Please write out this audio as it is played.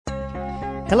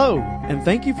Hello, and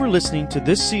thank you for listening to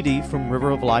this CD from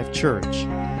River of Life Church.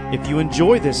 If you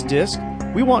enjoy this disc,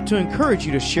 we want to encourage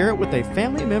you to share it with a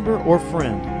family member or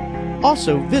friend.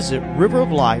 Also, visit River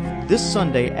of Life this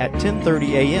Sunday at 10:30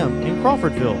 a.m. in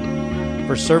Crawfordville.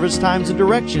 For service times and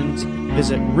directions,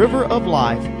 visit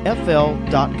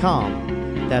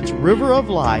riveroflifefl.com. That's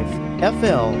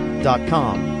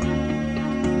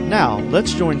riveroflifefl.com. Now,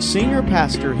 let's join Senior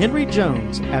Pastor Henry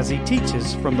Jones as he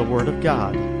teaches from the Word of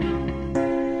God.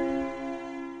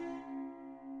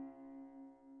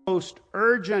 Most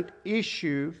urgent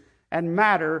issue and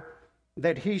matter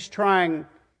that he's trying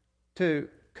to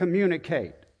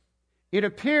communicate. It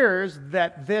appears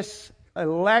that this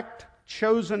elect,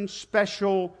 chosen,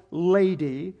 special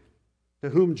lady to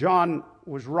whom John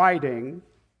was writing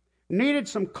needed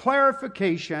some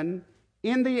clarification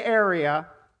in the area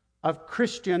of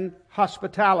Christian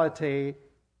hospitality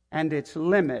and its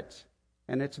limits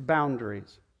and its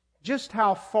boundaries. Just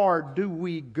how far do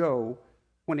we go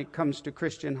when it comes to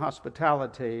Christian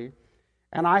hospitality?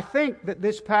 And I think that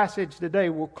this passage today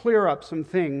will clear up some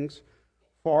things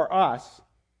for us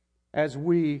as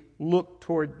we look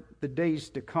toward the days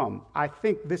to come. I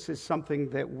think this is something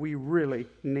that we really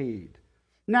need.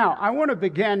 Now, I want to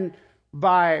begin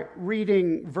by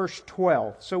reading verse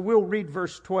 12. So we'll read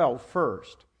verse 12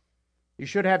 first. You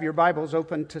should have your Bibles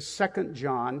open to 2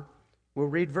 John. We'll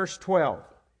read verse 12.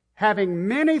 Having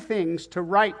many things to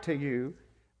write to you,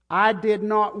 I did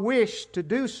not wish to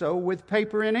do so with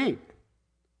paper and ink,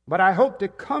 but I hope to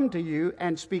come to you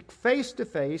and speak face to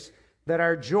face, that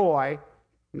our joy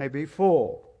may be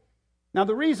full. Now,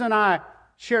 the reason I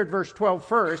shared verse 12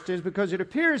 first is because it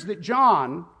appears that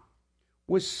John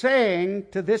was saying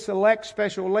to this elect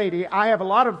special lady, I have a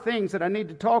lot of things that I need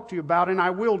to talk to you about, and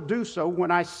I will do so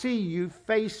when I see you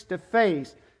face to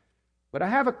face. But I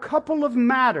have a couple of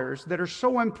matters that are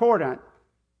so important,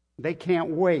 they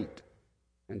can't wait.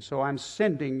 And so I'm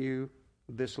sending you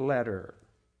this letter.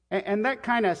 And that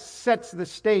kind of sets the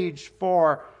stage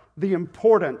for the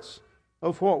importance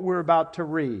of what we're about to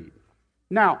read.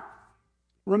 Now,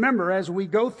 remember, as we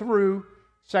go through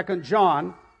 2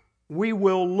 John, we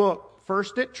will look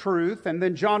first at truth, and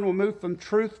then John will move from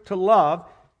truth to love,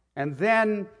 and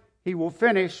then he will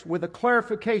finish with a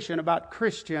clarification about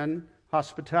Christian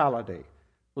hospitality.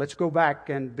 Let's go back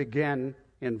and begin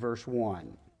in verse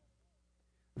 1.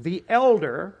 The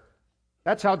elder,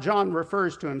 that's how John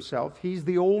refers to himself. He's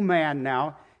the old man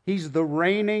now. He's the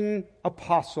reigning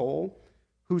apostle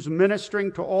who's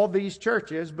ministering to all these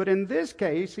churches. But in this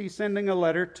case, he's sending a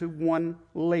letter to one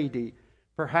lady.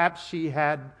 Perhaps she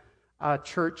had a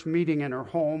church meeting in her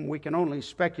home. We can only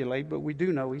speculate, but we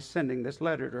do know he's sending this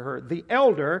letter to her. The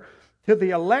elder, to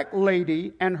the elect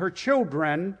lady and her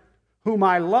children, whom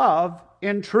I love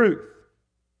in truth.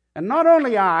 And not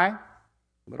only I,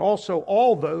 but also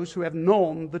all those who have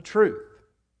known the truth,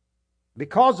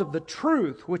 because of the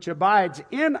truth which abides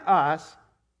in us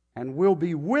and will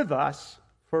be with us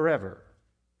forever.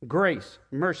 Grace,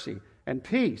 mercy, and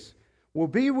peace will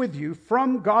be with you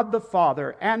from God the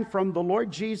Father and from the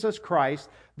Lord Jesus Christ,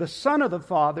 the Son of the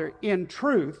Father, in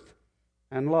truth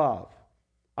and love.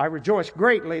 I rejoice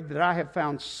greatly that I have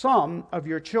found some of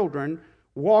your children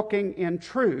walking in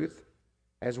truth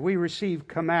as we receive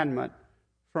commandment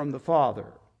from the Father.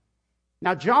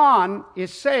 Now, John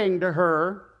is saying to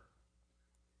her,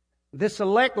 this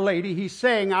elect lady, he's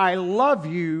saying, I love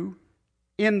you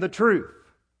in the truth.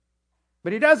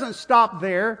 But he doesn't stop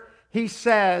there. He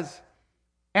says,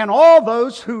 and all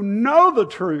those who know the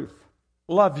truth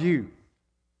love you.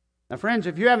 Now, friends,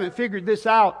 if you haven't figured this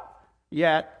out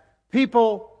yet,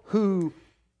 people who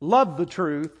love the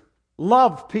truth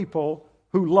love people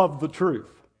who love the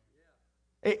truth.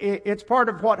 It's part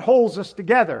of what holds us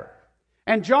together.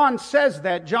 And John says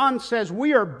that. John says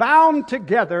we are bound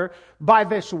together by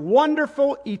this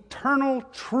wonderful eternal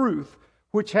truth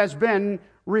which has been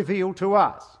revealed to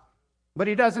us. But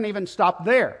he doesn't even stop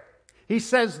there. He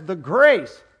says the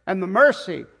grace and the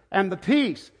mercy and the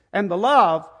peace and the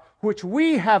love which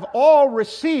we have all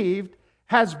received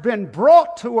has been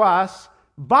brought to us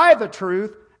by the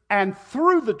truth and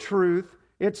through the truth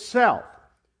itself.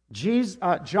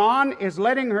 John is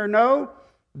letting her know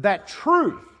that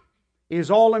truth is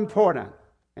all important.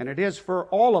 And it is for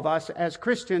all of us as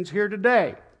Christians here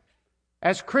today.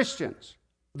 As Christians,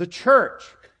 the church,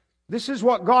 this is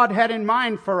what God had in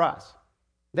mind for us.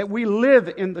 That we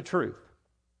live in the truth.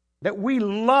 That we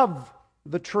love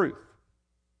the truth.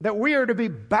 That we are to be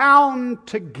bound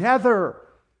together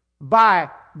by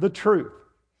the truth.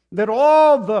 That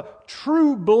all the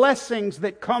true blessings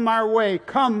that come our way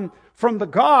come from the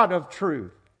God of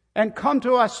truth and come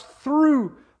to us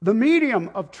through the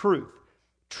medium of truth.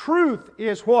 Truth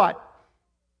is what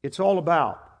it's all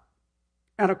about.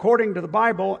 And according to the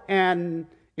Bible, and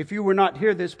if you were not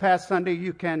here this past Sunday,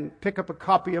 you can pick up a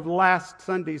copy of last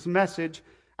Sunday's message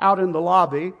out in the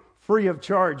lobby, free of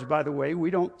charge, by the way. We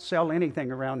don't sell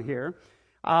anything around here,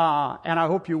 and I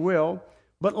hope you will.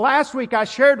 But last week I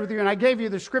shared with you, and I gave you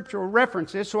the scriptural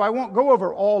references, so I won't go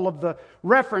over all of the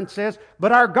references,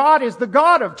 but our God is the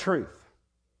God of truth.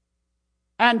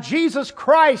 And Jesus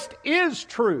Christ is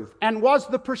truth, and was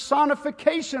the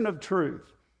personification of truth.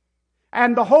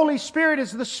 And the Holy Spirit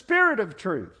is the Spirit of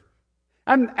truth.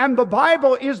 And the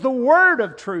Bible is the Word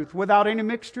of truth without any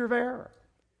mixture of error.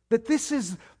 That this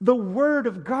is the Word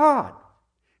of God.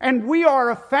 And we are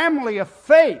a family of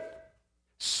faith,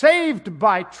 saved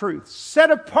by truth, set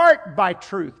apart by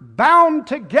truth, bound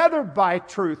together by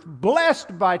truth,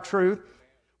 blessed by truth,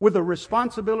 with the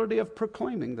responsibility of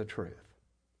proclaiming the truth.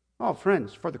 Oh,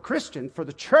 friends, for the Christian, for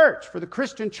the church, for the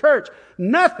Christian church,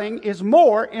 nothing is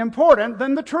more important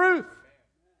than the truth.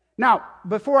 Now,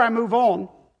 before I move on,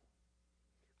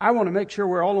 I want to make sure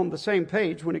we're all on the same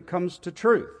page when it comes to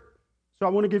truth. So I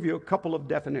want to give you a couple of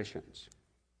definitions.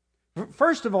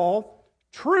 First of all,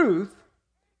 truth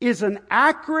is an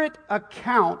accurate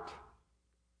account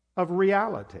of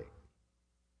reality.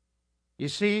 You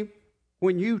see,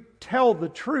 when you tell the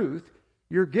truth,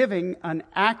 you're giving an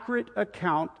accurate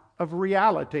account of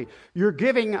reality. You're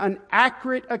giving an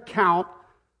accurate account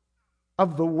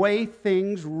of the way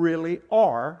things really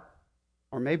are,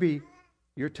 or maybe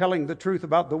you're telling the truth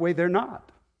about the way they're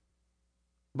not.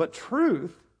 But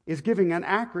truth is giving an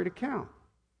accurate account.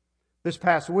 This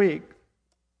past week,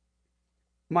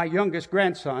 my youngest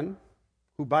grandson,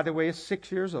 who by the way is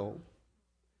 6 years old,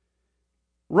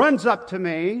 runs up to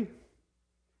me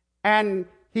and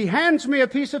he hands me a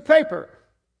piece of paper.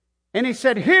 And he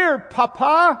said, "Here,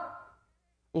 Papa,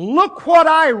 look what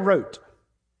I wrote."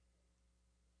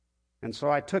 And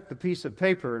so I took the piece of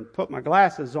paper and put my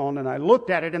glasses on and I looked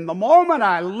at it. And the moment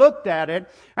I looked at it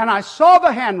and I saw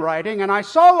the handwriting and I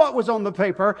saw what was on the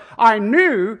paper, I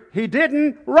knew he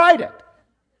didn't write it.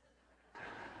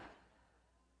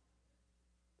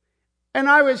 And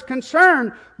I was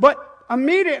concerned, but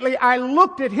immediately I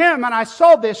looked at him and I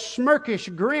saw this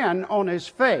smirkish grin on his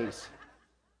face.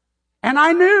 And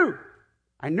I knew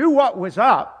what was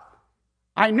up.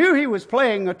 I knew he was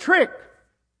playing a trick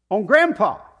on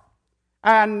Grandpa.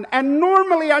 And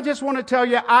normally I just want to tell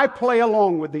you, I play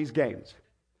along with these games.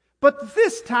 But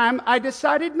this time I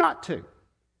decided not to.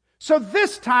 So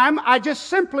this time I just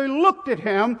simply looked at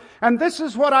him and this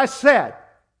is what I said.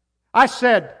 I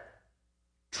said,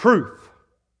 "Truth."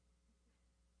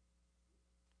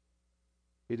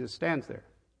 He just stands there.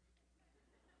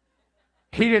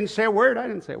 He didn't say a word. I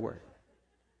didn't say a word.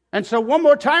 And so one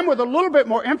more time with a little bit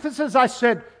more emphasis, I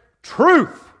said,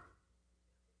 "Truth."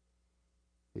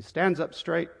 He stands up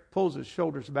straight, pulls his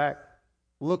shoulders back,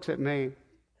 looks at me.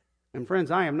 And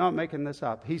friends, I am not making this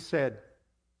up. He said,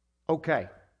 "Okay,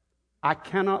 I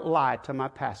cannot lie to my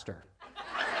pastor."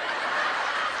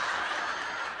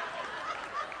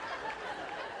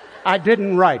 I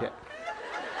didn't write it.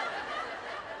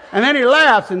 And then he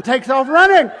laughs and takes off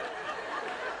running.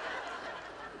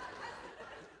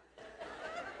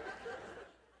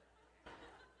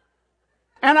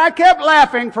 And I kept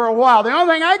laughing for a while. The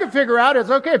only thing I could figure out is,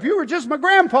 okay, if you were just my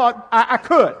grandpa, I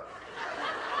could.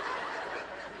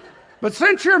 But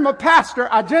since you're my pastor,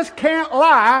 I just can't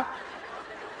lie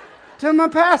to my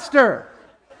pastor.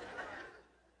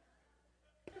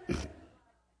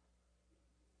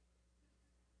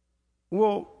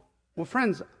 Well,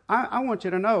 friends, I want you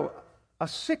to know, a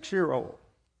 6-year-old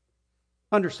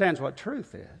understands what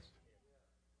truth is.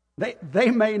 They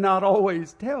may not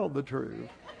always tell the truth.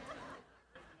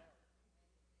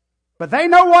 But they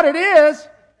know what it is.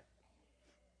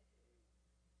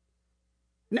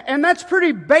 And that's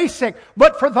pretty basic.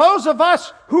 But for those of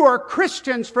us who are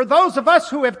Christians, for those of us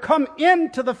who have come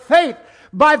into the faith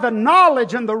by the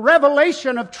knowledge and the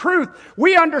revelation of truth,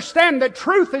 we understand that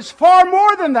truth is far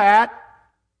more than that.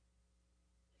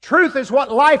 Truth is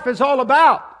what life is all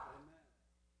about.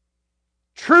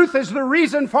 Truth is the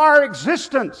reason for our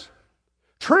existence.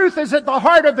 Truth is at the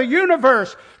heart of the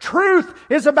universe. Truth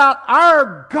is about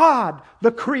our God,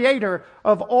 the creator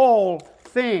of all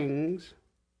things.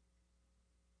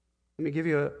 Let me give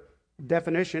you a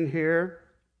definition here.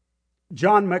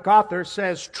 John MacArthur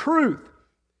says, "Truth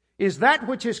is that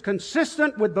which is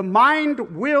consistent with the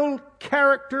mind, will,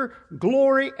 character,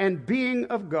 glory, and being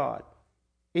of God."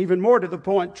 Even more to the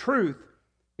point, truth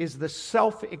is the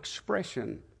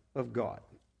self-expression of God.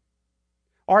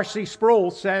 R.C.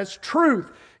 Sproul says, "Truth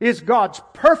is God's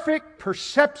perfect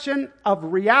perception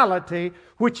of reality,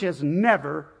 which is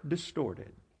never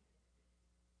distorted."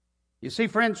 You see,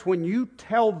 friends, when you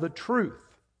tell the truth,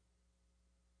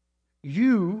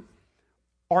 you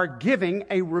are giving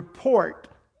a report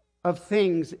of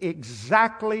things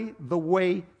exactly the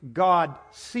way God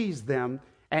sees them,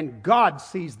 and God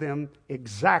sees them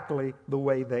exactly the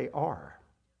way they are.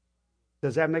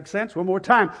 Does that make sense? One more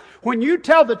time. When you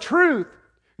tell the truth,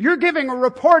 you're giving a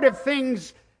report of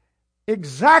things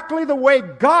exactly the way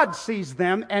God sees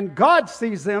them, and God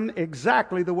sees them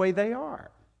exactly the way they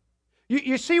are.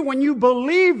 You see, when you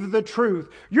believe the truth,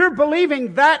 you're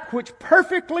believing that which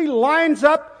perfectly lines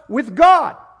up with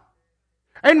God.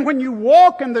 And when you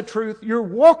walk in the truth, you're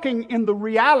walking in the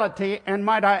reality, and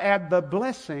might I add, the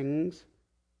blessings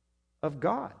of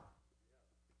God.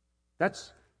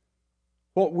 That's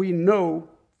what we know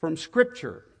from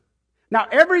Scripture. Now,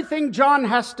 everything John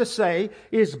has to say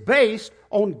is based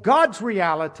on God's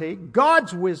reality,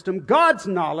 God's wisdom, God's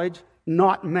knowledge,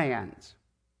 not man's.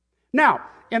 Now,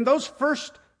 in those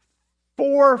first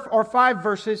 4 or 5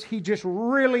 verses, he just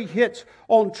really hits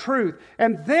on truth.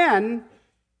 And then,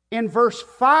 in verse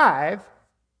 5,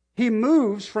 he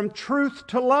moves from truth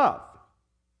to love.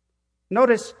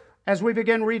 Notice as we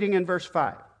begin reading in verse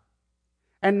 5.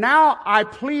 And now I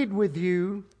plead with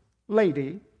you,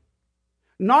 lady,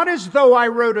 not as though I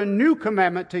wrote a new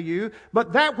commandment to you,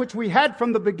 but that which we had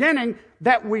from the beginning,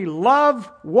 that we love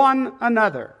one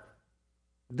another.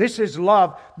 This is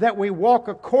love, that we walk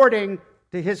according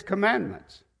to His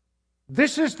commandments.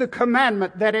 This is the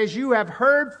commandment, that as you have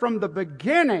heard from the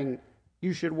beginning,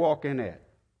 you should walk in it.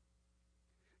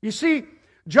 You see,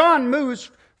 John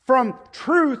moves from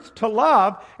truth to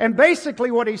love, and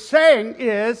basically what he's saying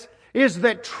is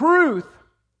that truth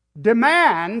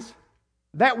demands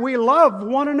that we love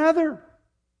one another.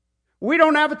 We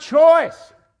don't have a choice.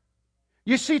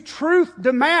 You see, truth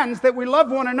demands that we love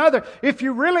one another. If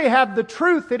you really have the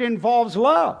truth, it involves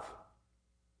love.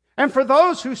 And for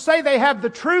those who say they have the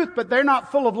truth, but they're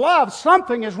not full of love,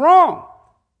 something is wrong.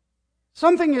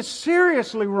 Something is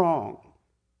seriously wrong.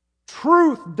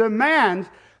 Truth demands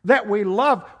that we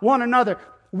love one another.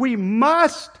 We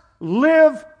must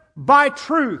live by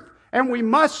truth, and we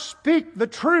must speak the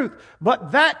truth,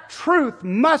 but that truth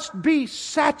must be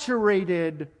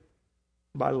saturated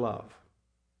by love.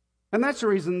 And that's the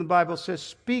reason the Bible says,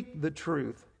 speak the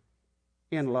truth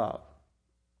in love.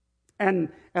 And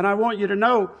I want you to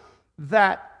know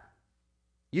that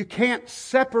you can't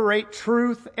separate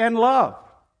truth and love.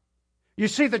 You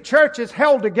see, the church is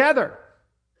held together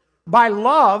by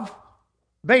love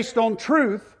based on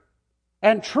truth,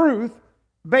 and truth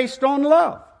based on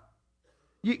love.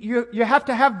 You have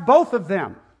to have both of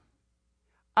them.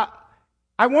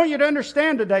 I want you to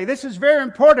understand today, this is very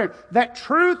important, that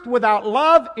truth without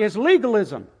love is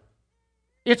legalism.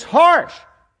 It's harsh.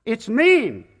 It's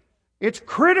mean. It's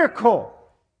critical.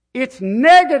 It's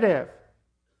negative.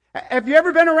 Have you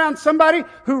ever been around somebody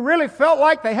who really felt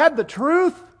like they had the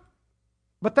truth,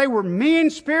 but they were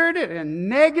mean-spirited and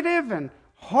negative and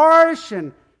harsh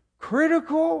and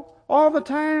critical all the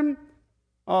time?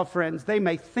 Oh, friends, they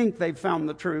may think they've found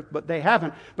the truth, but they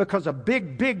haven't, because a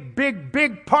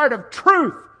big part of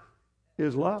truth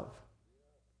is love.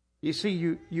 You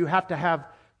see, you have to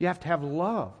have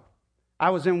love.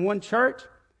 I was in one church,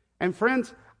 and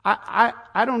friends, I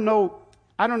don't know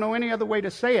any other way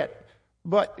to say it,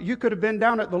 but you could have been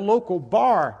down at the local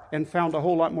bar and found a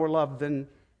whole lot more love than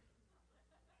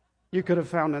you could have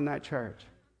found in that church.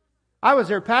 I was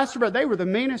their pastor, but they were the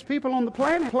meanest people on the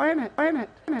planet.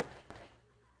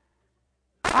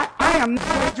 I am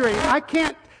exaggerating.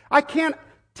 I can't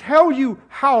tell you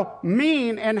how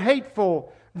mean and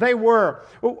hateful they were.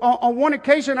 On one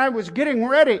occasion, I was getting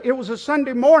ready. It was a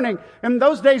Sunday morning. In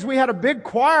those days, we had a big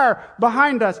choir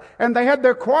behind us, and they had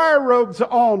their choir robes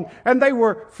on, and they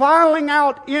were filing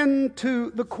out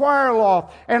into the choir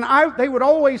loft. And they would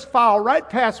always file right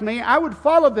past me. I would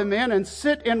follow them in and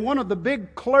sit in one of the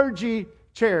big clergy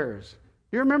chairs.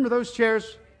 You remember those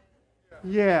chairs?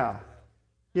 Yeah,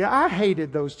 I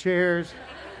hated those chairs.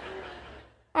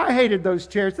 I hated those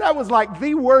chairs. That was like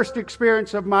the worst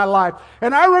experience of my life.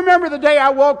 And I remember the day I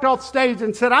walked off stage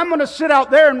and said, I'm going to sit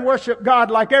out there and worship God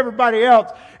like everybody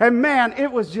else. And man, it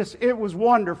was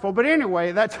wonderful. But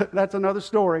anyway, that's another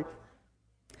story.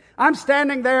 I'm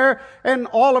standing there in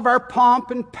all of our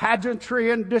pomp and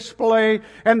pageantry and display,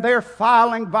 and they're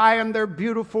filing by in their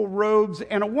beautiful robes,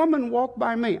 and a woman walked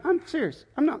by me. I'm serious.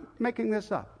 I'm not making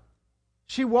this up.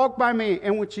 She walked by me,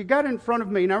 and when she got in front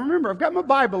of me, now remember, I've got my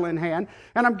Bible in hand,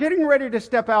 and I'm getting ready to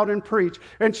step out and preach,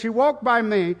 and she walked by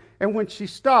me, and when she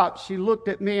stopped, she looked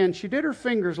at me, and she did her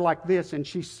fingers like this, and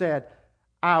she said,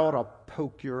 I ought to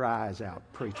poke your eyes out,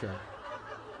 preacher.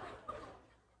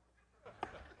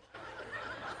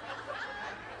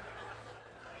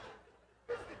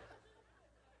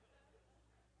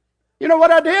 You know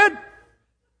what I did?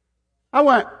 I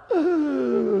went,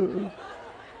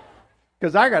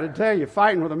 because I got to tell you,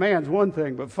 fighting with a man's one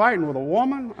thing, but fighting with a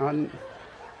woman,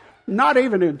 not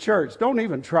even in church. Don't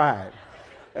even try it.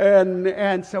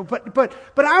 And so, but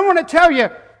I want to tell you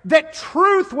that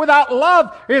truth without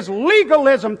love is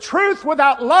legalism. Truth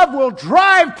without love will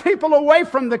drive people away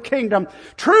from the kingdom.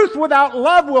 Truth without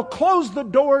love will close the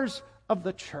doors of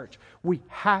the church. We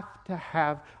have to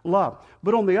have love.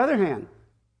 But on the other hand,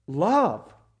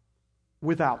 love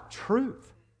without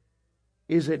truth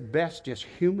is at best just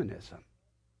humanism.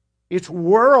 It's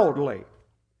worldly.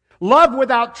 Love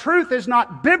without truth is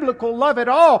not biblical love at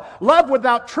all. Love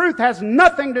without truth has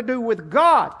nothing to do with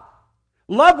God.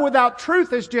 Love without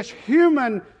truth is just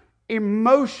human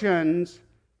emotions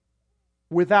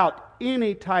without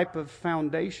any type of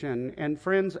foundation. And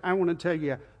friends, I want to tell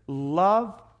you,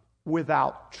 love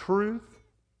without truth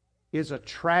is a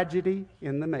tragedy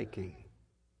in the making,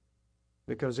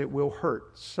 because it will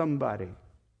hurt somebody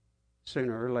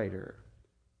sooner or later.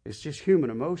 It's just human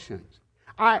emotions.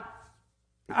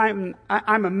 I'm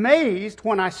amazed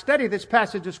when I study this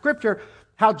passage of Scripture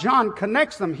how John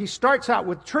connects them. He starts out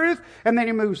with truth, and then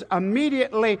he moves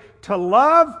immediately to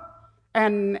love,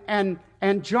 and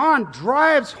John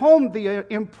drives home the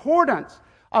importance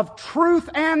of truth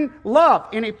and love,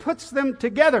 and he puts them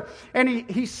together. And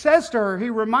he says to her, he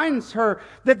reminds her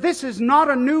that this is not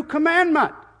a new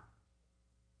commandment.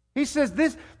 He says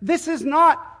this is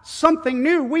not something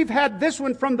new. We've had this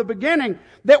one from the beginning,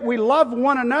 that we love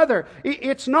one another.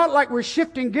 It's not like we're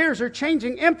shifting gears or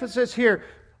changing emphasis here.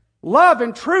 Love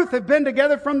and truth have been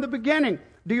together from the beginning.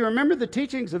 Do you remember the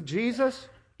teachings of Jesus?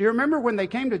 Do you remember when they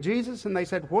came to Jesus and they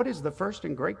said, "What is the first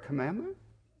and great commandment?"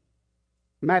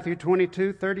 Matthew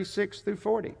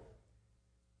 22:36-40.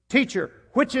 "Teacher,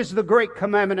 which is the great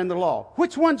commandment in the law?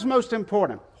 Which one's most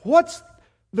important? What's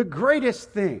the greatest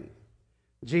thing?"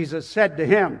 Jesus said to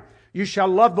him, "You shall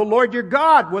love the Lord your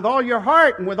God with all your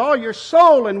heart and with all your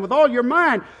soul and with all your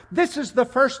mind. This is the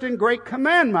first and great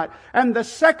commandment. And the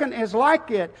second is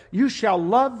like it. You shall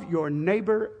love your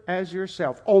neighbor as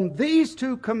yourself." On these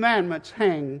two commandments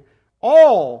hang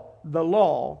all the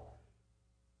law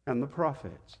and the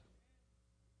prophets.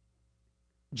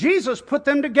 Jesus put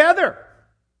them together.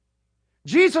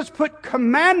 Jesus put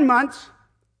commandments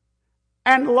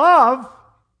and love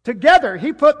together.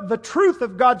 He put the truth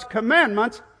of God's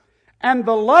commandments and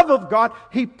the love of God,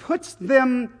 He puts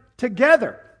them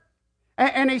together.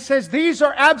 And He says these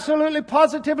are absolutely,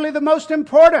 positively the most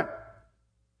important.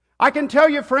 I can tell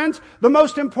you, friends, the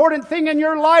most important thing in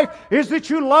your life is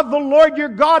that you love the Lord your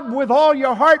God with all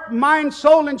your heart, mind,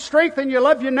 soul, and strength, and you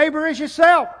love your neighbor as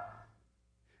yourself.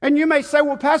 And you may say,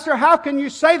 "Well, Pastor, how can you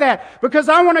say that?" Because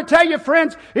I want to tell you,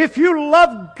 friends, if you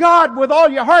love God with all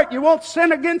your heart, you won't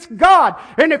sin against God.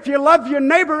 And if you love your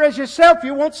neighbor as yourself,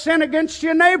 you won't sin against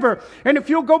your neighbor. And if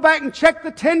you'll go back and check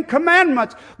the 10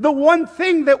 Commandments, the one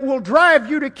thing that will drive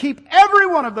you to keep every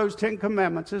one of those 10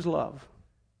 Commandments is love.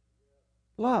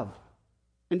 Love.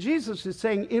 And Jesus is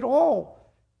saying it all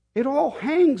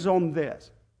hangs on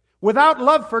this. Without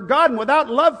love for God and without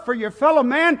love for your fellow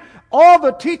man, all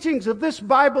the teachings of this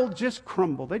Bible just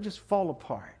crumble. They just fall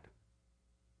apart.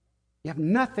 You have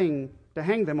nothing to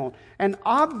hang them on. And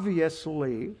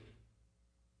obviously,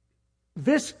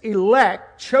 this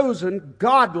elect, chosen,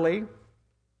 godly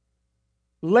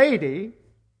lady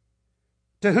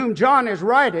to whom John is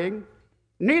writing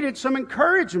needed some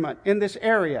encouragement in this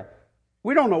area.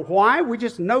 We don't know why. We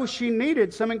just know she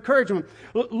needed some encouragement.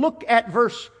 Look at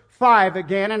verse 5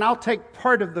 again, and I'll take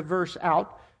part of the verse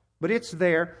out, but it's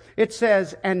there. It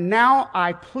says, "And now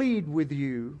I plead with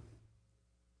you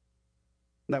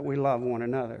that we love one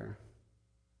another."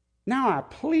 Now I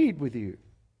plead with you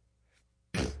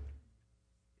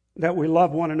that we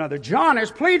love one another. John is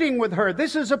pleading with her.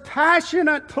 This is a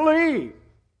passionate plea.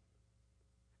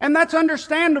 And that's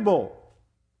understandable.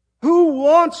 Who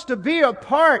wants to be a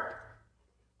part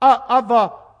of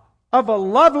a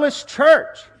loveless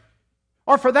church?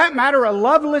 Or for that matter, a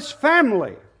loveless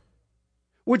family?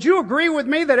 Would you agree with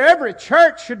me that every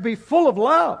church should be full of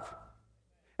love?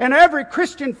 And every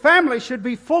Christian family should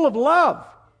be full of love.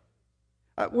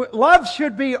 Love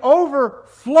should be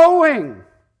overflowing.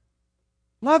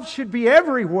 Love should be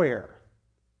everywhere,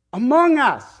 among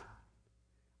us.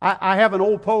 I have an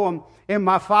old poem in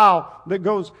my file that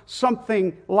goes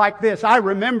something like this. I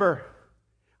remember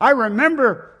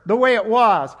the way it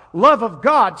was. Love of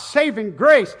God, saving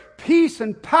grace, peace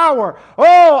and power.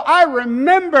 Oh, I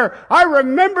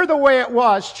remember the way it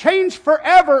was. Changed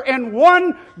forever in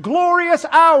one glorious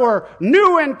hour.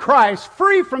 New in Christ,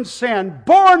 free from sin,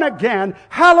 born again.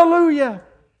 Hallelujah.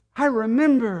 I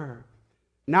remember.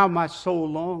 Now my soul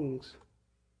longs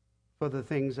for the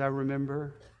things I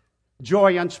remember.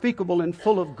 Joy unspeakable and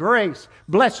full of grace,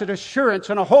 blessed assurance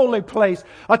in a holy place,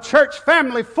 a church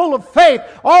family full of faith,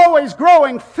 always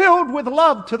growing, filled with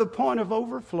love to the point of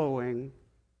overflowing.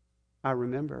 I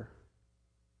remember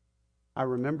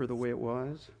the way it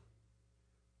was.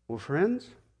 Well, friends,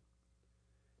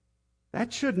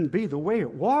 that shouldn't be the way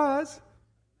it was.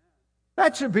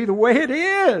 That should be the way it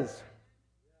is.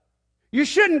 You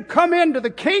shouldn't come into the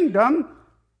kingdom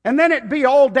and then it be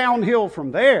all downhill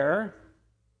from there.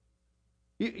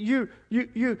 You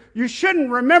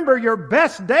shouldn't remember your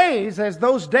best days as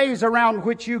those days around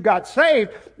which you got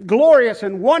saved, glorious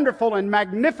and wonderful and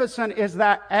magnificent as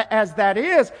that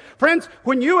is. Friends,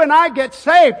 when you and I get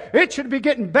saved, it should be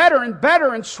getting better and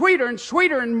better and sweeter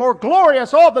and more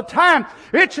glorious all the time.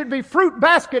 It should be fruit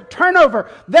basket turnover.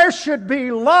 There should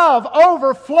be love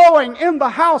overflowing in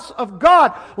the house of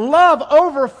God. Love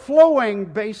overflowing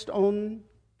based on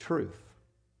truth.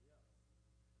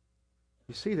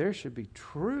 You see, there should be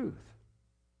truth.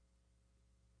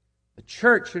 The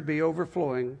church should be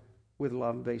overflowing with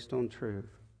love based on truth.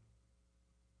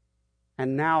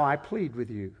 And now I plead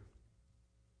with you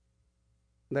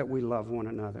that we love one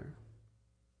another.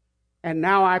 And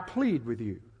now I plead with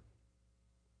you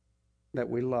that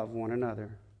we love one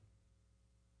another.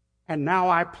 And now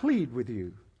I plead with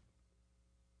you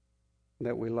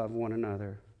that we love one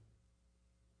another.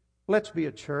 Let's be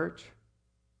a church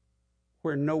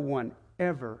where no one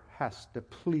ever has to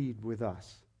plead with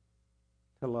us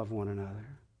to love one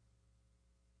another.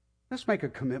 Let's make a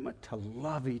commitment to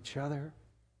love each other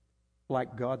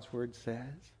like God's Word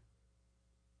says.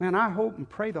 Man, I hope and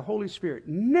pray the Holy Spirit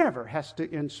never has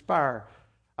to inspire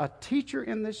a teacher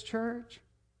in this church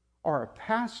or a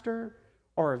pastor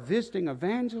or a visiting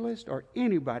evangelist or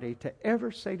anybody to ever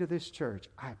say to this church,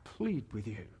 I plead with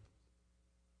you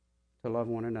to love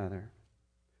one another.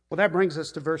 Well, that brings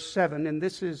us to verse 7, and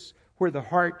this is where the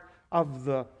heart of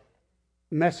the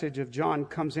message of John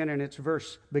comes in, and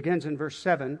begins in verse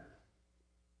 7.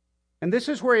 And this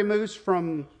is where he moves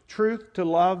from truth to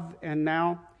love, and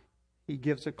now he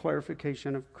gives a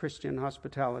clarification of Christian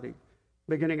hospitality,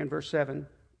 beginning in verse 7.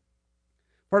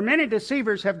 For many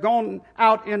deceivers have gone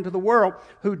out into the world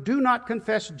who do not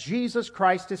confess Jesus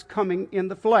Christ is coming in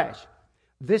the flesh.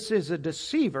 This is a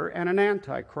deceiver and an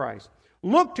antichrist.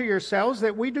 Look to yourselves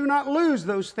that we do not lose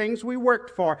those things we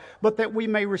worked for, but that we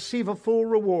may receive a full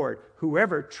reward.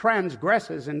 Whoever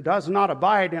transgresses and does not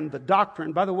abide in the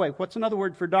doctrine. By the way, what's another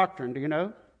word for doctrine? Do you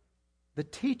know? The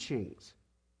teachings.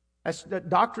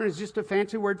 Doctrine is just a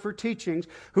fancy word for teachings.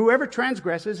 Whoever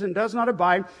transgresses and does not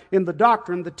abide in the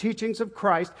doctrine, the teachings of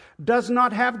Christ, does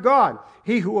not have God.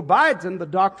 He who abides in the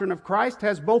doctrine of Christ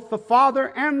has both the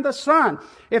Father and the Son.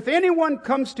 If anyone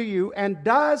comes to you and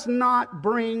does not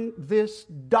bring this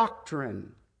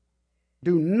doctrine,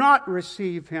 do not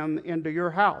receive him into your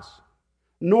house,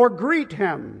 nor greet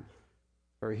him,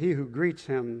 for he who greets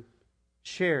him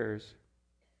shares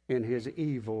in his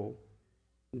evil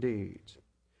deeds.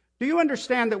 Do you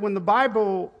understand that when the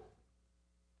Bible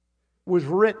was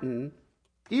written,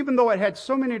 even though it had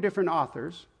so many different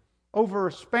authors, over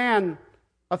a span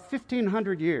of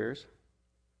 1,500 years,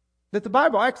 that the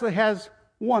Bible actually has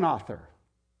one author,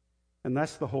 and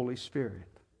that's the Holy Spirit.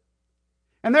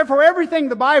 And therefore everything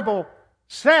the Bible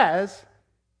says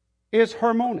is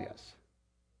harmonious.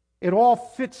 It all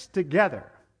fits together.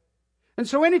 And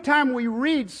so anytime we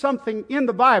read something in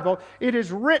the Bible, it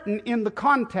is written in the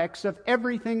context of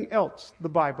everything else the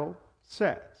Bible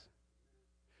says.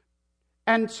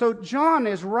 And so John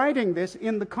is writing this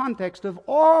in the context of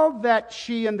all that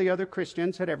she and the other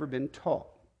Christians had ever been taught.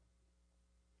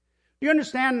 You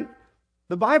understand,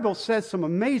 the Bible says some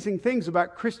amazing things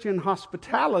about Christian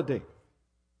hospitality.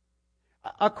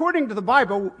 According to the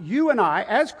Bible, you and I,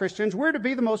 as Christians, we're to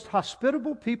be the most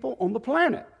hospitable people on the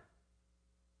planet.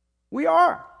 We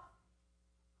are.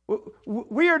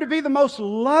 We are to be the most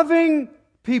loving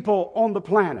people on the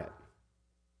planet.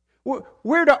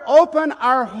 We're to open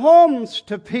our homes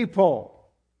to people.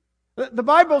 The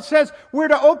Bible says we're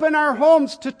to open our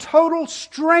homes to total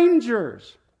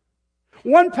strangers.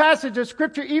 One passage of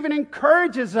Scripture even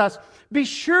encourages us, be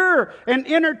sure and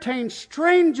entertain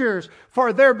strangers,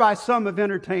 for thereby some have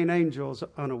entertained angels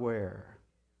unaware.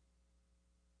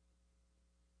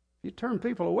 You turn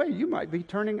people away, you might be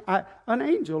turning an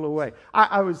angel away.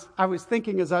 I was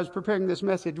thinking as I was preparing this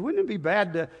message, wouldn't it be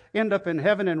bad to end up in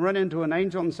heaven and run into an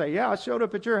angel and say, yeah, I showed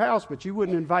up at your house, but you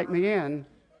wouldn't invite me in?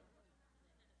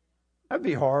 That'd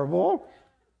be horrible.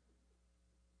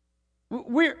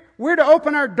 We're to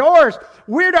open our doors.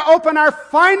 We're to open our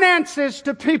finances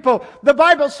to people. The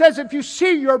Bible says if you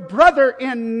see your brother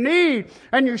in need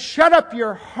and you shut up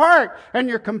your heart and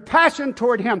your compassion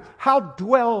toward him, how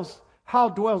dwells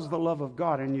the love of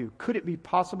God in you? Could it be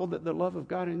possible that the love of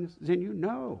God is in you?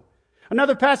 No.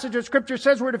 Another passage of Scripture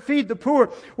says we're to feed the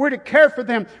poor. We're to care for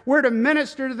them. We're to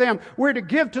minister to them. We're to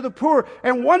give to the poor.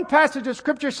 And one passage of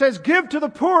Scripture says, give to the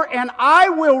poor and I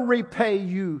will repay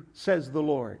you, says the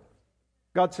Lord.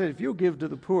 God said, if you'll give to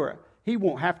the poor, He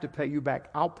won't have to pay you back.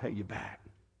 I'll pay you back.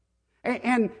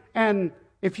 And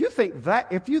if you think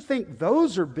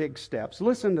those are big steps,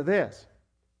 listen to this.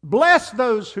 Bless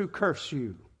those who curse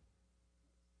you.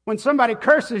 When somebody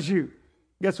curses you,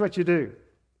 guess what you do?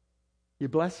 You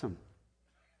bless them.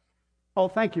 Oh,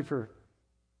 thank you for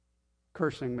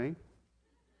cursing me.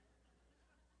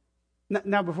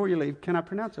 Now, before you leave, can I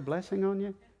pronounce a blessing on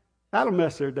you? That'll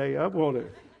mess their day up, won't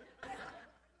it?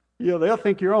 They'll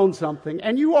think you're on something.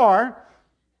 And you are.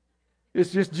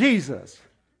 It's just Jesus.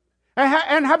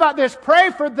 And how about this? Pray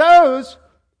for those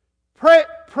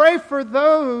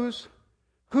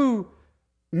who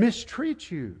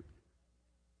mistreat you.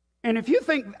 And if you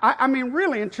think, I mean,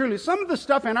 really and truly, some of the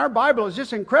stuff in our Bible is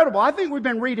just incredible. I think we've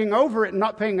been reading over it and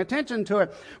not paying attention to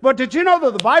it. But did you know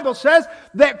that the Bible says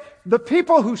that the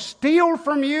people who steal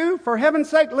from you, for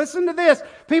heaven's sake, listen to this,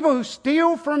 people who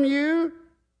steal from you,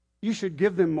 you should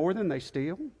give them more than they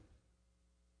steal?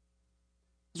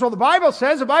 So the Bible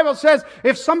says,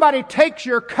 if somebody takes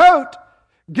your coat,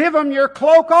 give them your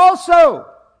cloak also.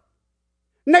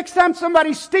 Next time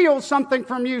somebody steals something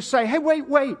from you, say, hey,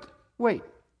 wait.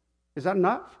 Is that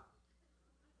enough?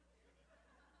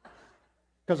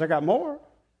 Because I got more.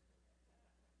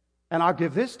 And I'll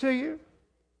give this to you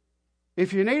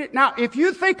if you need it. Now, if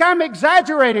you think I'm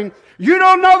exaggerating, you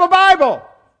don't know the Bible.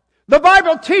 The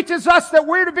Bible teaches us that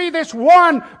we're to be this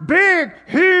one big,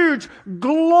 huge,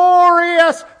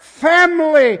 glorious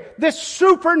family, this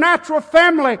supernatural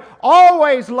family,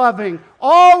 always loving,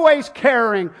 always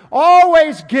caring,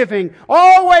 always giving,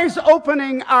 always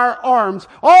opening our arms,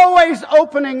 always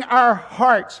opening our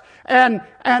hearts, and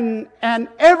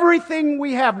everything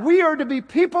we have. We are to be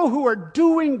people who are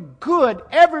doing good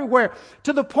everywhere,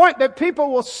 to the point that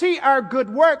people will see our good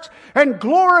works and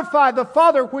glorify the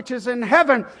Father which is in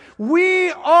heaven.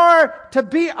 We are to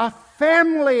be a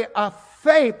family of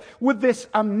faith with this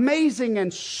amazing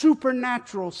and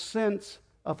supernatural sense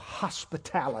of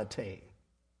hospitality.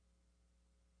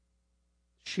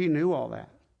 She knew all that.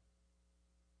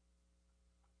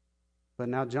 But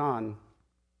now John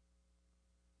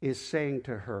is saying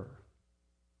to her,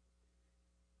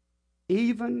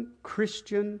 even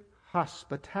Christian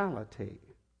hospitality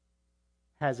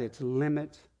has its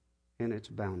limits and its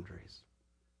boundaries.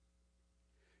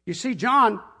 You see,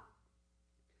 John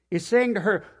is saying to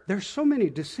her, there's so many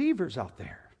deceivers out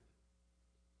there.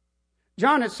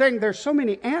 John is saying there's so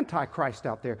many antichrists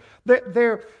out there.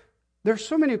 There's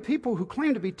so many people who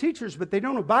claim to be teachers, but they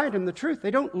don't abide in the truth. They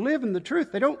don't live in the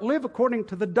truth. They don't live according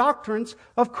to the doctrines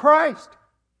of Christ.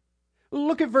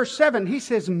 Look at verse 7. He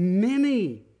says,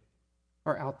 many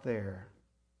are out there.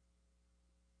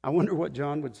 I wonder what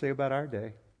John would say about our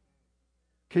day.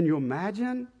 Can you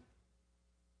imagine?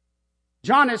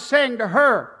 John is saying to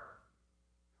her,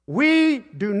 we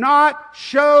do not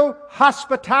show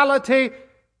hospitality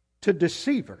to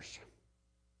deceivers.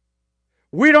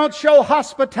 We don't show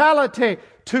hospitality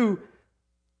to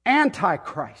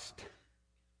Antichrist.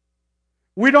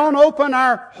 We don't open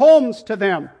our homes to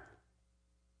them.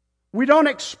 We don't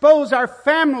expose our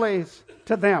families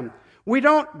to them. We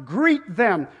don't greet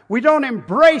them. We don't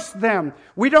embrace them.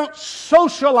 We don't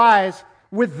socialize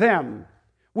with them.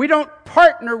 We don't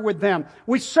partner with them.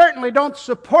 We certainly don't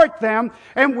support them.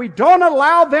 And we don't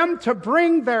allow them to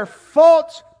bring their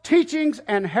false teachings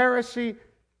and heresy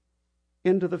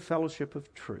into the fellowship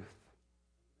of truth.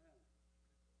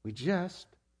 We just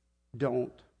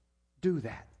don't do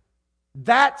that.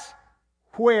 That's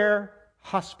where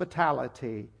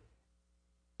hospitality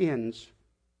ends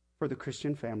for the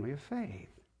Christian family of faith.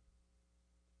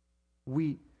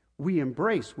 We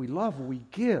embrace, we love, we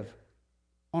give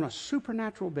on a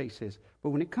supernatural basis. But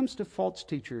when it comes to false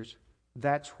teachers,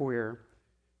 that's where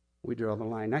we draw the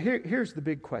line. Now here's the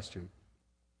big question.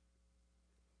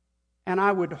 And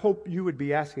I would hope you would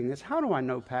be asking this. How do I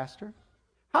know, Pastor?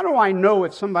 How do I know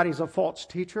if somebody's a false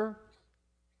teacher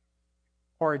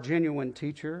or a genuine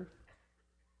teacher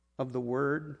of the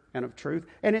Word and of truth?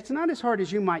 And it's not as hard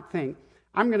as you might think.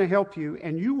 I'm going to help you,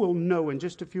 and you will know in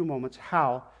just a few moments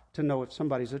how to know if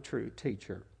somebody's a true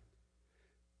teacher.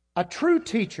 A true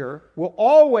teacher will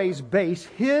always base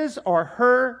his or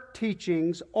her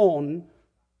teachings on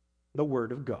the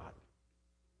Word of God.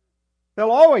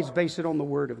 They'll always base it on the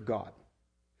Word of God.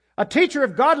 A teacher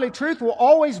of godly truth will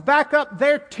always back up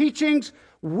their teachings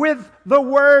with the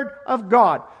Word of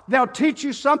God. They'll teach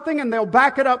you something and they'll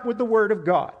back it up with the Word of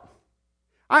God.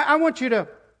 I want you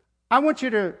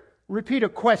to repeat a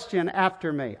question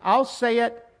after me. I'll say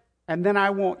it, and then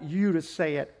I want you to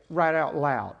say it right out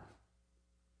loud.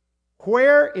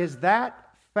 Where is that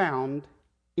found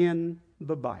in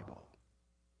the Bible?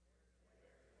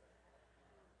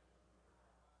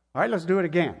 All right, let's do it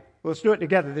again. Let's do it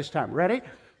together this time. Ready?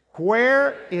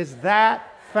 Where is that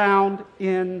found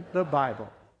in the Bible?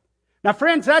 Now,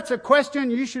 friends, that's a question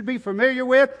you should be familiar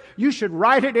with. You should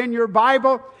write it in your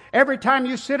Bible. Every time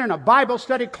you sit in a Bible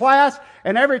study class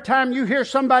and every time you hear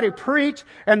somebody preach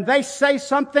and they say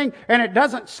something and it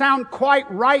doesn't sound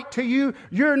quite right to you,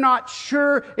 you're not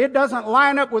sure, it doesn't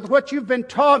line up with what you've been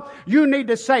taught, you need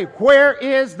to say, where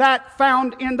is that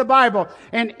found in the Bible?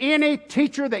 And any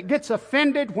teacher that gets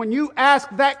offended when you ask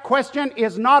that question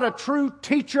is not a true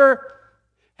teacher,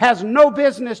 has no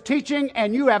business teaching,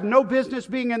 and you have no business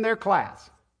being in their class.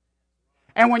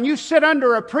 And when you sit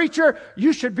under a preacher,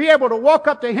 you should be able to walk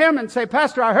up to him and say,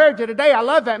 Pastor, I heard you today. I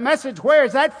love that message. Where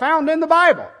is that found in the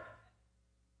Bible?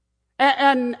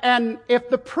 And if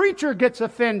the preacher gets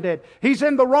offended, he's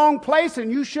in the wrong place and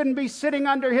you shouldn't be sitting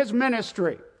under his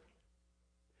ministry.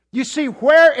 You see,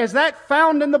 where is that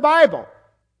found in the Bible?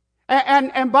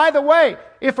 And by the way,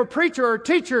 if a preacher or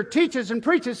teacher teaches and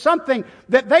preaches something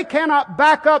that they cannot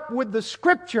back up with the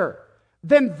Scripture,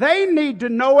 then they need to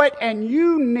know it, and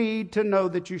you need to know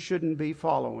that you shouldn't be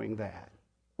following that.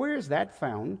 Where is that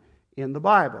found in the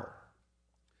Bible?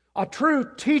 A true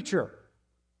teacher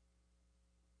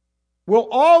will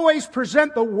always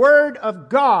present the Word of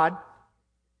God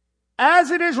as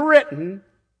it is written,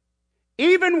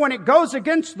 even when it goes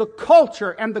against the culture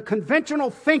and the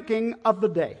conventional thinking of the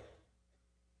day.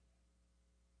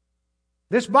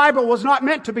 This Bible was not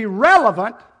meant to be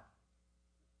relevant.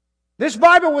 This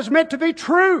Bible was meant to be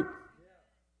true.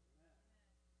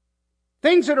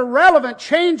 Things that are relevant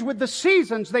change with the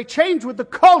seasons. They change with the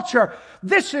culture.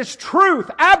 This is truth,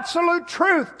 absolute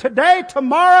truth. Today,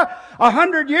 tomorrow,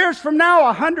 100 years from now,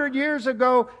 100 years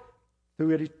ago,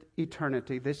 through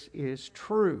eternity. This is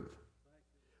truth.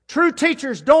 True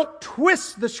teachers don't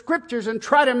twist the Scriptures and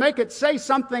try to make it say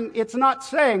something it's not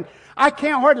saying. I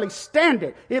can't hardly stand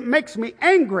it. It makes me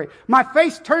angry. My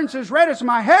face turns as red as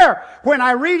my hair when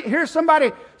I hear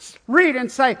somebody read and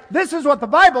say, this is what the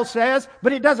Bible says,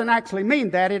 but it doesn't actually mean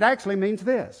that. It actually means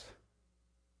this.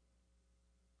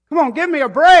 Come on, give me a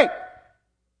break.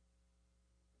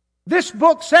 This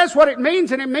book says what it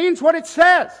means, and it means what it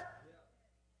says.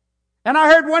 And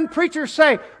I heard one preacher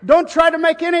say, don't try to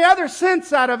make any other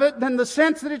sense out of it than the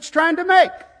sense that it's trying to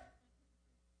make.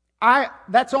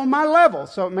 That's on my level,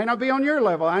 so it may not be on your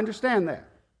level. I understand that.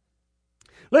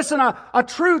 Listen, a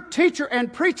true teacher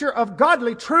and preacher of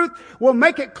godly truth will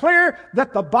make it clear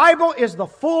that the Bible is the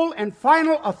full and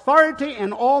final authority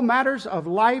in all matters of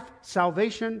life,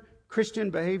 salvation,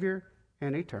 Christian behavior,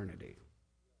 and eternity.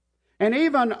 And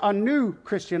even a new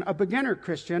Christian, a beginner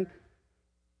Christian,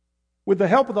 with the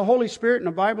help of the Holy Spirit and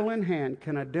a Bible in hand,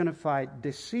 can identify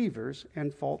deceivers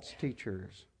and false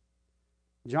teachers.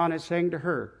 John is saying to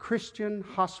her, Christian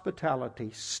hospitality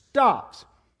stops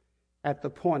at the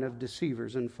point of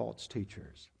deceivers and false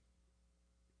teachers.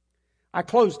 I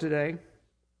close today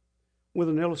with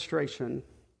an illustration,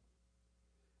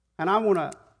 and I want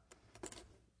to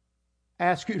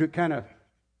ask you to kind of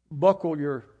buckle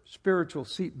your spiritual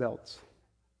seatbelts.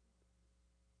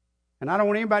 And I don't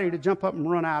want anybody to jump up and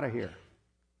run out of here,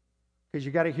 because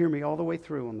you got to hear me all the way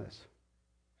through on this.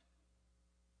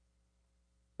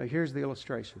 But here's the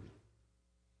illustration.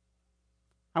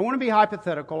 I want to be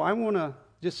hypothetical. I want to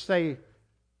just say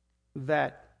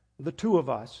that the two of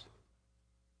us,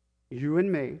 you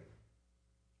and me,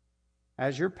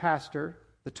 as your pastor,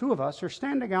 the two of us are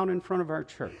standing out in front of our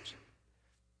church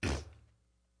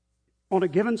on a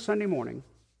given Sunday morning.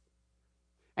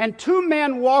 And two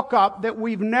men walk up that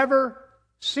we've never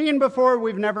seen before,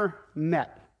 we've never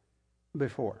met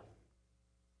before.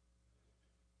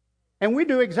 And we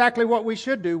do exactly what we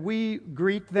should do. We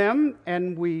greet them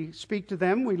and we speak to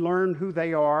them. We learn who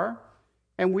they are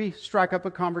and we strike up a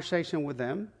conversation with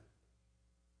them.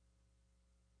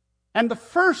 And the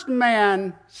first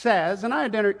man says, and I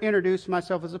had introduced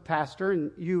myself as a pastor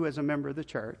and you as a member of the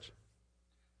church.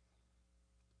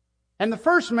 And the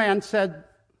first man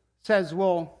says,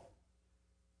 well,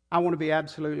 I want to be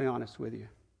absolutely honest with you.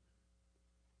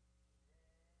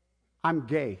 I'm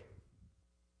gay.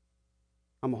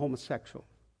 I'm a homosexual.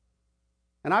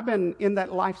 And I've been in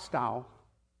that lifestyle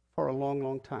for a long,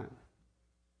 long time.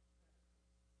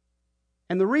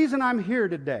 And the reason I'm here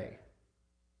today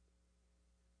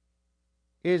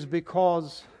is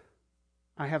because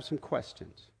I have some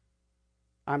questions.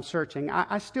 I'm searching.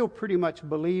 I still pretty much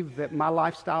believe that my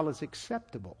lifestyle is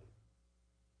acceptable.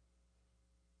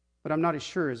 But I'm not as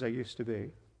sure as I used to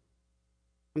be.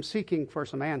 I'm seeking for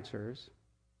some answers.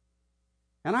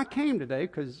 And I came today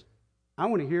because I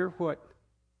want to hear what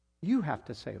you have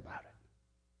to say about it.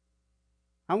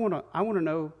 I want to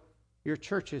know your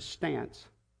church's stance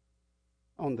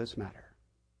on this matter.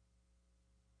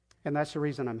 And that's the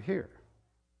reason I'm here.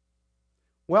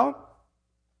 Well,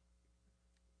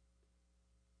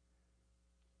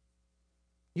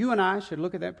 you and I should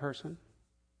look at that person,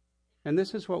 and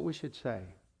this is what we should say.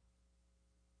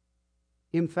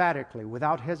 Emphatically,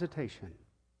 without hesitation,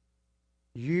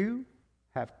 you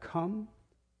have come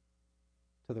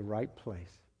to the right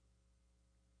place.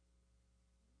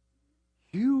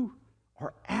 You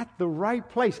are at the right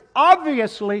place.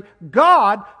 Obviously,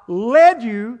 God led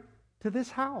you to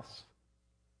this house,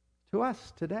 to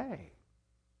us today.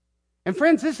 And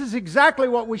friends, this is exactly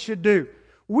what we should do.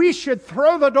 We should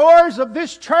throw the doors of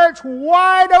this church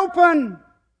wide open.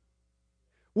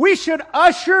 We should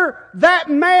usher that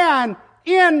man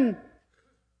in,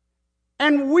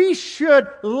 and we should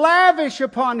lavish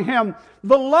upon him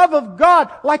the love of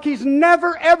God like he's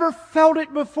never ever felt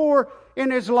it before in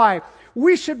his life.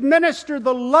 We should minister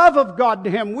the love of God to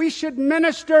him. We should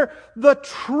minister the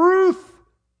truth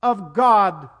of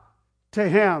God to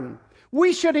him.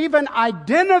 We should even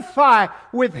identify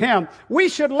with him. We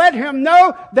should let him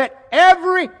know that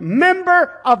every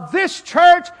member of this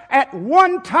church at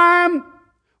one time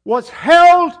was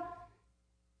held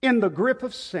in the grip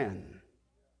of sin.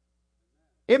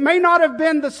 It may not have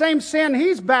been the same sin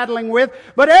he's battling with,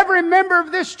 but every member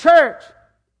of this church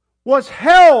was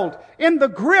held in the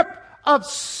grip of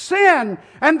sin.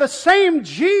 And the same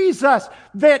Jesus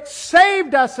that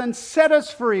saved us and set us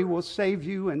free will save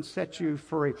you and set you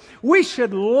free. We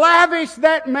should lavish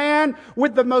that man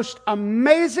with the most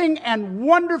amazing and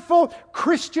wonderful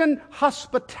Christian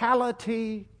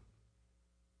hospitality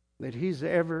that he's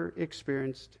ever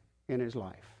experienced in his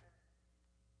life.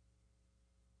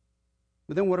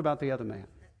 But then what about the other man?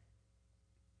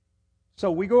 So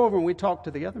we go over and we talk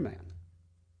to the other man.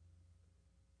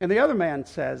 And the other man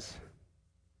says,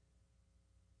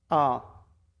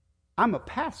 I'm a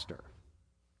pastor.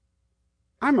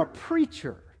 I'm a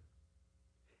preacher.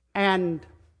 And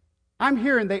I'm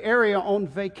here in the area on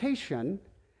vacation.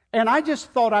 And I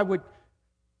just thought I would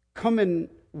come and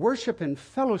worship and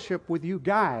fellowship with you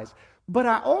guys. But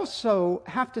I also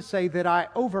have to say that I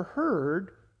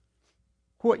overheard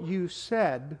what you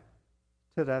said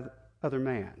to that other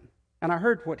man. And I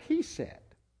heard what he said.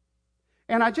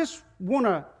 And I just want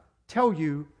to tell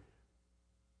you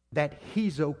that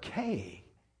he's okay.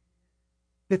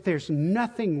 That there's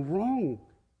nothing wrong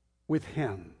with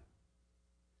him.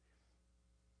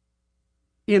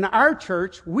 In our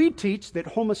church, we teach that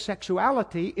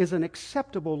homosexuality is an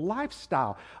acceptable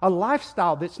lifestyle. A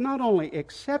lifestyle that's not only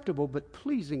acceptable, but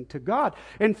pleasing to God.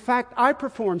 In fact, I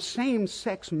perform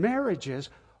same-sex marriages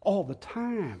all the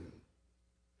time.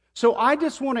 So I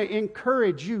just want to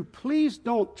encourage you, please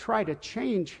don't try to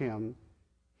change him.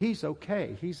 He's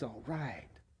okay. He's all right.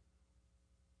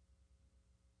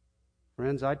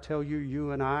 Friends, I tell you,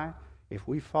 you and I, if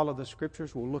we follow the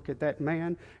Scriptures, we'll look at that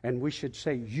man and we should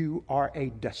say, you are a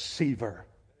deceiver.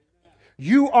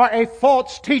 You are a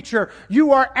false teacher.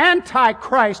 You are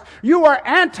anti-Christ. You are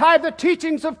anti the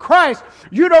teachings of Christ.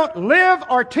 You don't live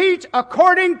or teach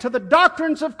according to the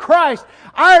doctrines of Christ.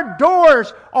 Our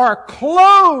doors are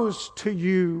closed to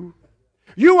you.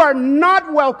 You are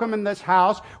not welcome in this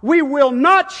house. We will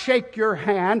not shake your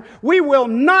hand. We will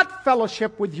not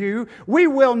fellowship with you. We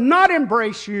will not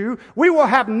embrace you. We will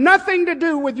have nothing to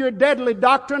do with your deadly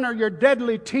doctrine or your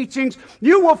deadly teachings.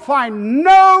 You will find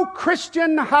no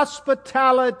Christian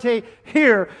hospitality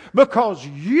here because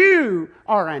you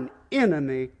are an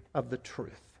enemy of the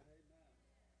truth.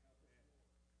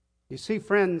 You see,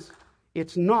 friends,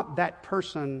 it's not that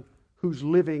person who's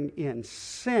living in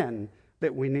sin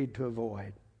that we need to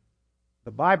avoid.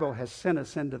 The Bible has sent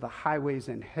us into the highways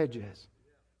and hedges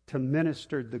to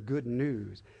minister the good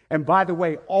news. And by the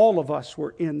way, all of us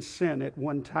were in sin at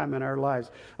one time in our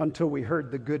lives until we heard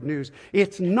the good news.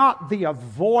 It's not the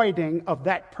avoiding of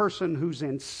that person who's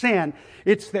in sin.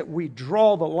 It's that we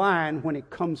draw the line when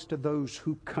it comes to those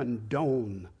who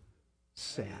condone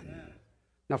sin.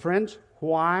 Now, friends,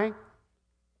 why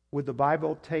would the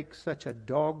Bible take such a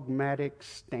dogmatic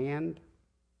stand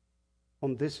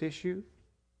on this issue?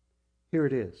 Here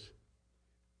it is.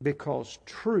 Because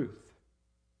truth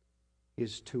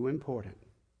is too important.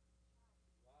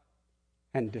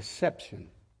 and deception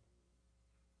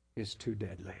is too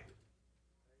deadly.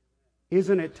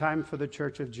 Isn't it time for the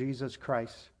Church of Jesus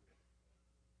Christ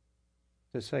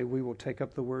to say we will take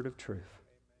up the word of truth?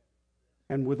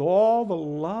 And with all the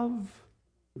love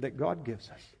that God gives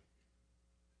us,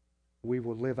 we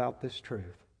will live out this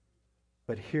truth.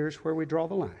 But here's where we draw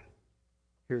the line.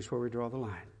 Here's where we draw the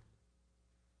line.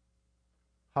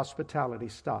 Hospitality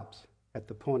stops at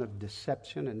the point of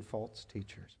deception and false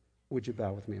teachers. Would you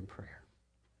bow with me in prayer?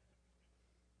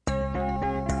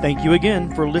 Thank you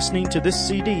again for listening to this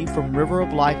CD from River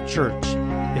of Life Church.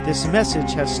 If this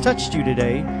message has touched you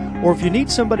today, or if you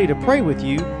need somebody to pray with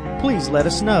you, please let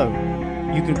us know.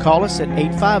 You can call us at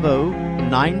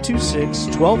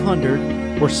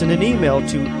 850-926-1200 or send an email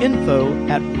to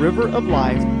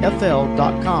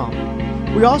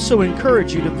info@riveroflifefl.com. We also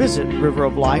encourage you to visit River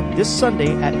of Life this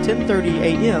Sunday at 10:30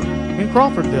 a.m. in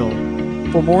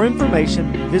Crawfordville. For more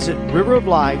information, visit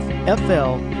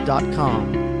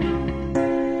riveroflifefl.com.